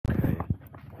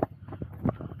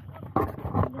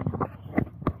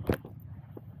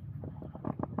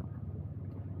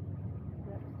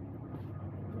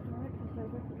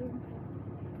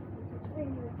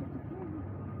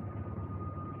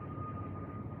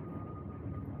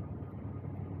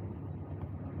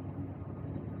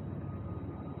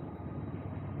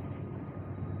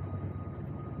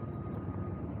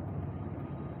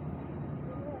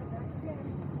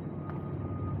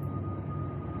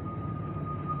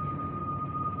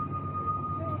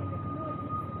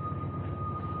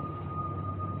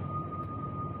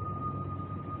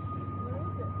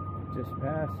just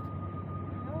passed.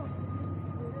 No, it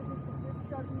just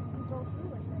doesn't go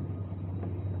through, I think.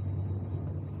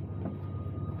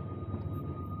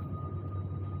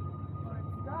 Or it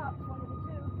stopped, one of the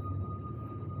two.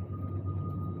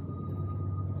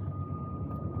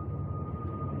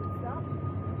 Did it stop?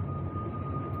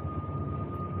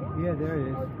 Yeah, there it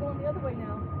is. Oh, it's going the other way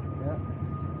now. Yeah.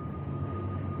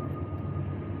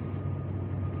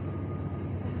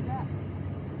 Look at that.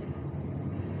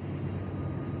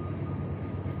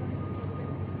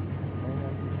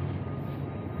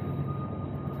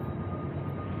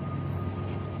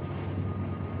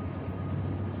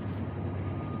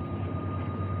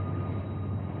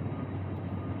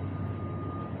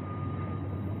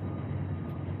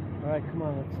 Alright, come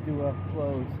on, let's do a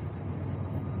close.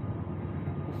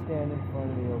 Just stand in front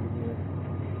of me over here.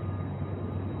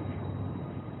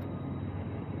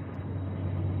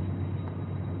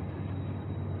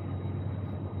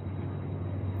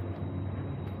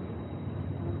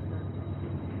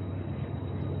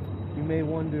 You may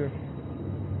wonder,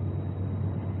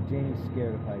 Jamie's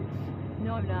scared of heights.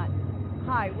 No, I'm not.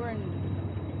 Hi, we're in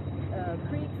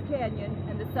Creeks Canyon,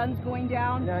 and the sun's going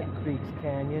down. Not Creeks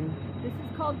Canyon. This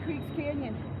is called Creeks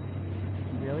Canyon.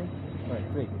 Really? Alright,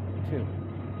 3, 2.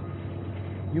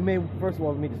 You may, first of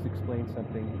all, let me just explain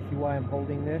something. See why I'm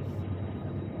holding this?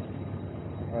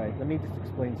 Alright, let me just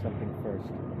explain something first.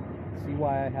 See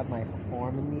why I have my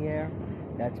arm in the air?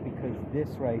 That's because this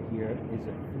right here is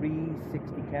a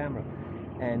 360 camera.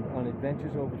 And on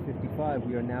Adventures Over 55,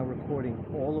 we are now recording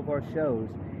all of our shows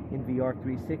in VR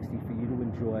 360 for you to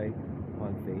enjoy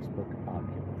on Facebook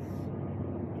Oculus.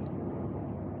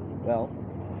 Well,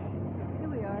 Here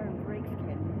we are in Breaks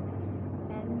Canyon,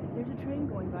 and there's a train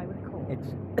going by with coal.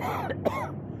 it's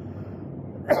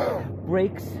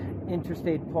Breaks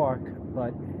Interstate Park,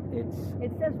 but it's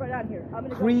It says right on here. I'm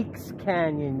gonna Creeks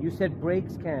Canyon. You said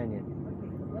Breaks Canyon.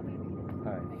 Go. Let me read.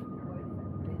 All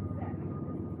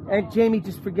right. And Jamie,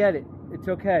 just forget it. It's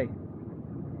okay.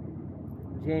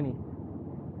 Jamie.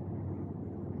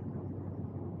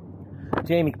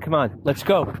 Jamie, come on. Let's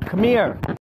go. Come here.